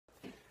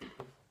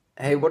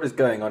Hey, what is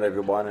going on,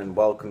 everyone, and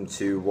welcome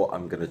to what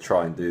I'm going to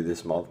try and do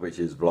this month, which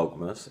is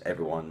Vlogmas.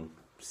 Everyone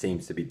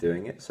seems to be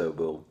doing it, so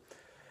we'll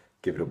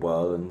give it a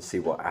whirl and see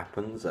what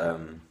happens.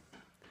 Not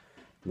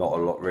a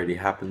lot really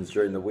happens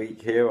during the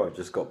week here. I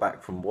just got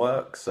back from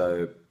work,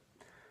 so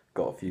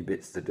got a few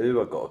bits to do.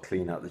 I've got to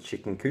clean out the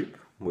chicken coop,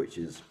 which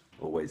is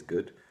always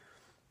good.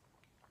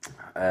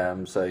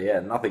 So yeah,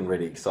 nothing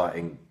really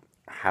exciting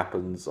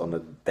happens on a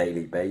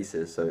daily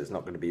basis, so it's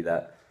not going to be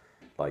that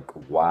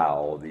like,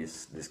 wow,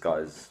 this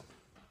guy's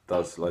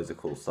does loads of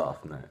cool stuff.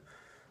 No,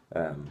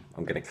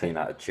 I'm going to clean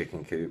out a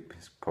chicken coop.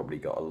 It's probably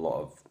got a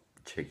lot of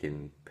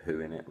chicken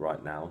poo in it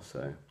right now,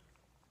 so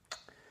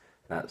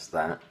that's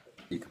that.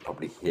 You can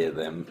probably hear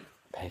them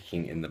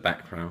pecking in the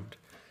background.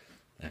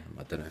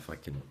 I don't know if I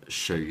can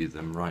show you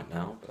them right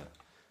now, but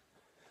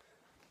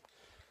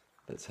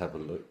let's have a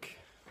look.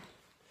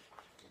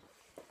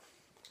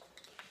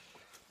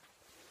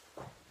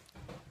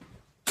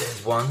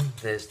 There's one,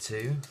 there's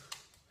two.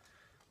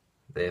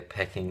 They're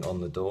pecking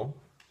on the door.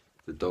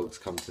 The dog's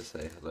come to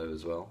say hello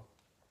as well.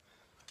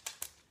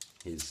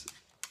 He's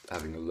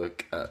having a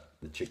look at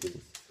the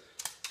chickens,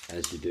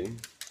 as you do.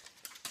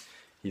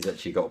 He's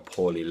actually got a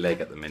poorly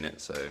leg at the minute,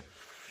 so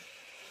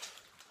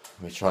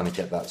we're trying to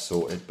get that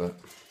sorted. But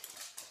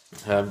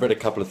I read a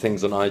couple of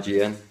things on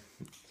IGN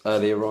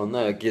earlier on.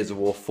 Gears of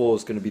War 4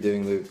 is going to be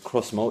doing the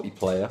cross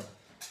multiplayer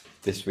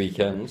this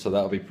weekend, so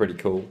that'll be pretty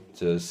cool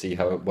to see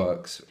how it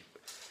works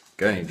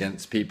going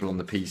against people on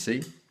the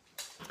PC.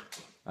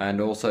 And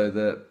also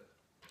that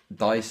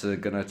DICE are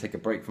going to take a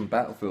break from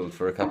Battlefield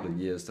for a couple of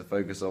years to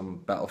focus on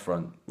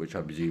Battlefront, which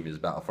I presume is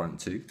Battlefront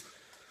 2.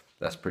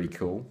 That's pretty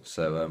cool.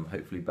 So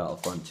hopefully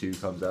Battlefront 2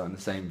 comes out in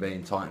the same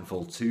vein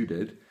Titanfall 2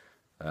 did.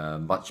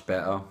 Much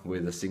better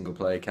with a single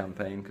player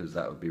campaign, because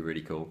that would be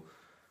really cool.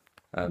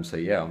 So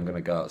yeah, I'm going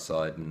to go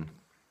outside and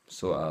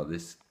sort out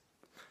this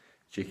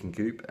chicken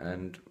coop,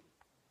 and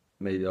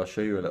maybe I'll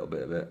show you a little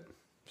bit of it.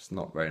 It's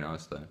not very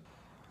nice though.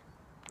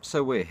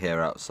 So we're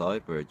here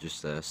outside, we're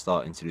just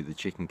starting to do the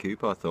chicken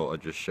coop. I thought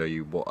I'd just show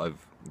you what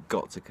I've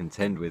got to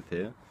contend with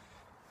here.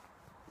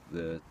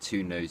 The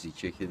two nosy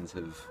chickens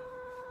have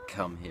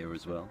come here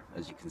as well.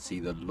 As you can see,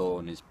 the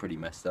lawn is pretty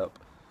messed up.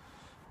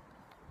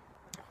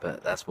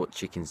 But that's what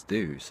chickens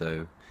do,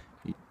 so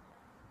you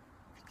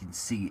can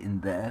see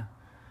in there,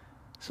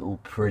 it's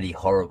all pretty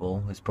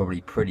horrible. It's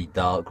probably pretty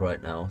dark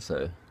right now,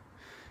 so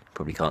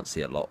probably can't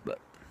see a lot, but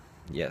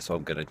yeah, so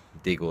I'm gonna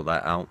dig all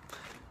that out.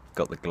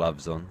 Got the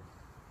gloves on.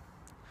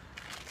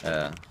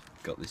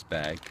 Got this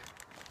bag,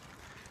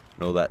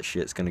 and all that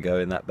shit's gonna go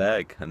in that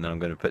bag, and then I'm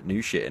gonna put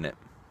new shit in it.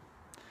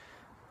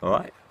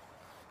 Alright.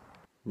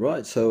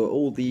 Right, so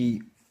all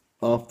the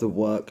after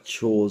work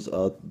chores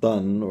are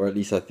done, or at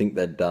least I think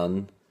they're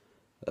done.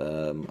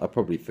 I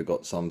probably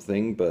forgot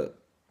something, but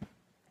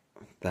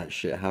that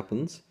shit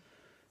happens.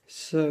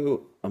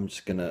 So I'm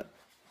just gonna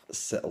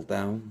settle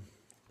down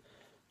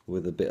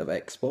with a bit of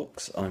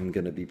Xbox. I'm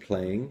gonna be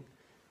playing,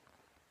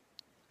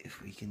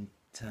 if we can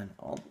turn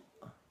on,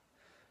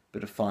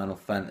 bit of Final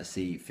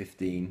Fantasy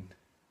 15.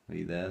 Are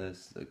you there?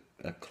 There's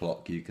a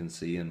clock you can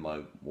see, in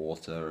my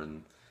water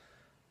and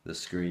the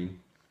screen.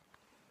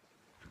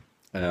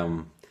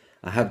 I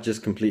have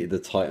just completed the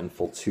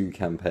Titanfall 2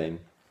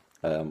 campaign.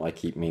 I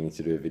keep meaning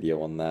to do a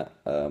video on that.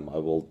 I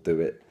will do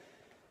it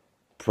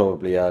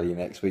probably early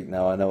next week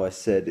now. I know I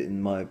said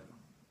in my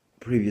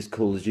previous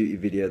Call of Duty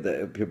video that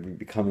it would probably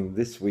be coming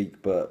this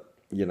week, but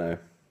you know,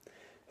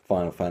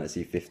 Final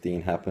Fantasy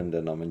 15 happened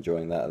and I'm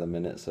enjoying that at the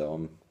minute, so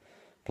I'm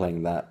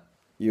playing that.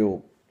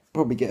 You'll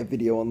probably get a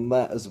video on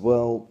that as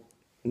well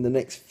in the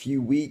next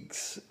few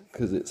weeks,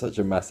 because it's such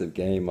a massive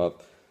game.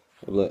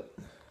 Look,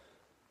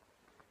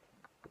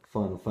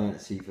 Final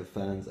Fantasy for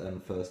fans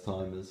and first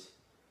timers.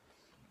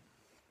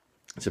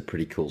 It's a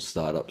pretty cool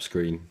startup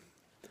screen.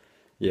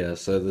 Yeah,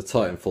 so the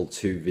Titanfall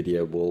 2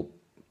 video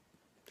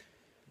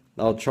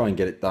I'll try and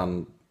get it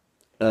done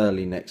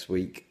early next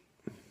week,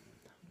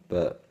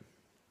 but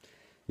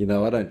you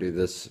know, I don't do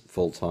this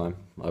full time.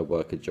 I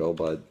work a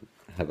job, I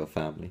have a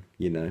family,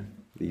 you know,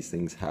 these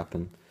things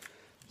happen,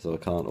 so I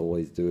can't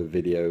always do a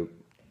video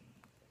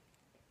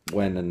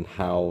when and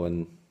how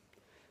and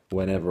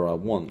whenever I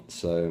want.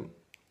 So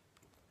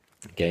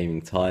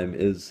gaming time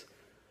is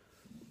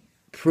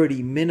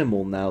pretty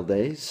minimal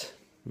nowadays.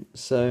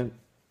 So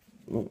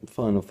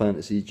Final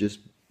Fantasy just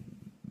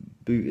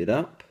booted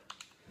up.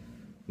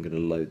 I'm gonna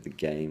load the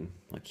game.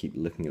 I keep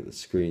looking at the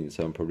screen,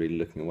 so I'm probably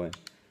looking away.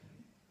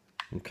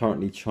 I'm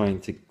currently trying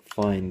to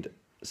find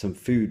some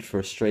food for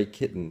a stray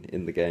kitten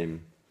in the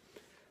game.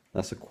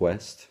 That's a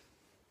quest.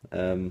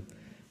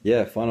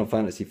 Yeah, Final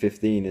Fantasy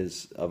 15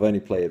 is, I've only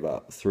played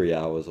about 3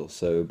 hours or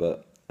so,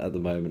 but at the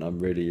moment I'm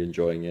really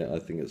enjoying it. I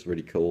think it's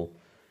really cool.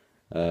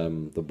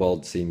 The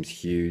world seems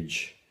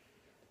huge.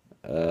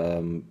 It's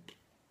going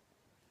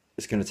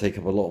to take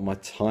up a lot of my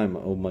time,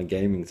 all my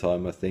gaming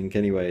time, I think,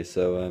 anyway,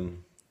 so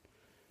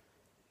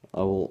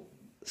I will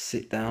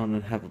sit down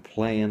and have a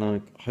play, and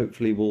I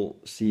hopefully will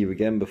see you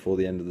again before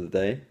the end of the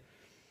day.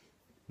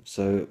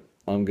 So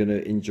I'm going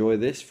to enjoy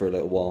this for a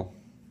little while.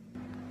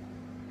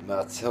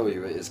 I tell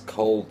you, it is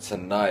cold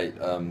tonight.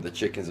 The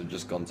chickens have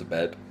just gone to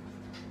bed.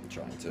 I'm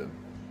trying to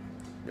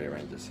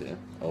rearrange this here.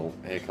 Oh,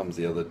 here comes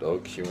the other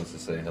dog. She wants to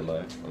say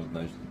hello. Oh,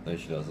 no, no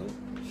she doesn't.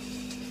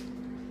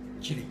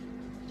 Chitty.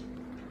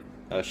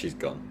 Oh, she's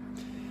gone.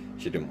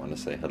 She didn't want to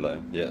say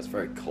hello. Yeah, it's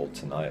very cold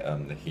tonight.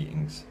 The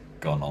heating's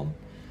gone on.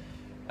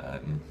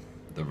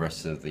 The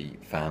rest of the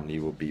family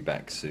will be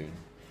back soon.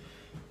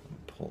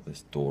 Pull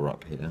this door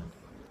up here.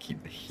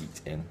 Keep the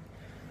heat in.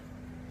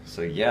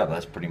 So yeah,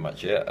 that's pretty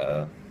much it.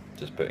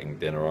 Just putting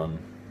dinner on.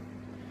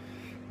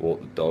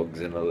 Walk the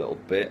dogs in a little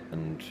bit,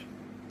 and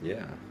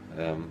yeah.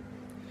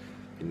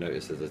 You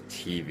notice there's a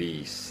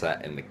TV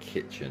sat in the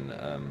kitchen.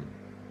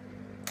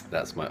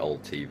 That's my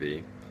old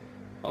TV.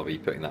 I'll be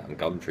putting that on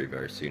Gumtree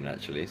very soon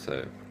actually,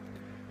 so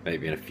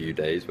maybe in a few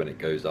days when it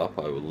goes up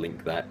I will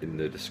link that in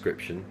the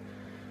description.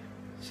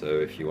 So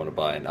if you want to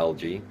buy an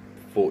LG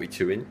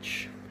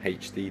 42-inch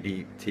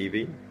HD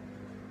TV,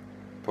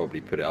 probably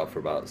put it out for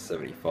about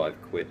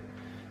 75 quid.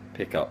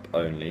 Pick up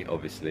only,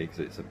 obviously, because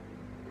it's a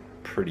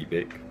pretty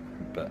big.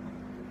 But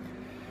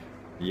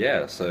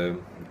yeah, so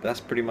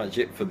that's pretty much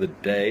it for the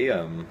day.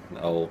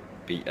 I'll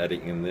be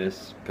editing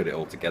this, put it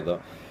all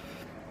together,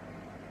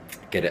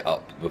 get it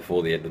up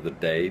before the end of the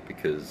day,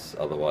 because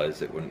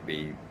otherwise it wouldn't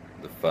be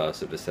the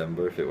 1st of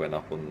December if it went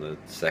up on the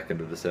 2nd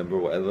of December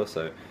or whatever.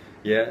 So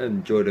yeah,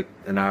 enjoyed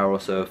an hour or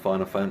so of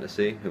Final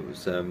Fantasy. It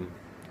was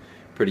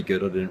pretty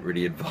good. I didn't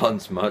really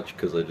advance much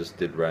because I just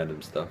did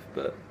random stuff,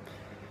 but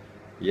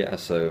yeah,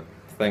 so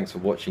thanks for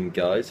watching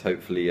guys.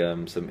 Hopefully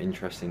some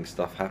interesting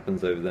stuff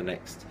happens over the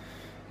next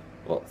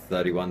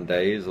 31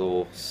 days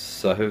or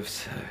so.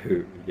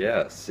 So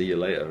yeah, see you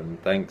later,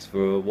 and thanks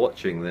for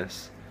watching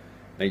this.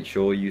 Make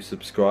sure you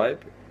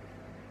subscribe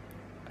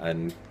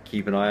and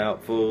keep an eye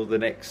out for the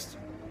next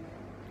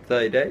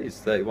 30 days,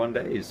 31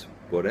 days,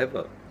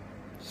 whatever.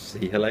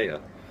 See you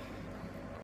later.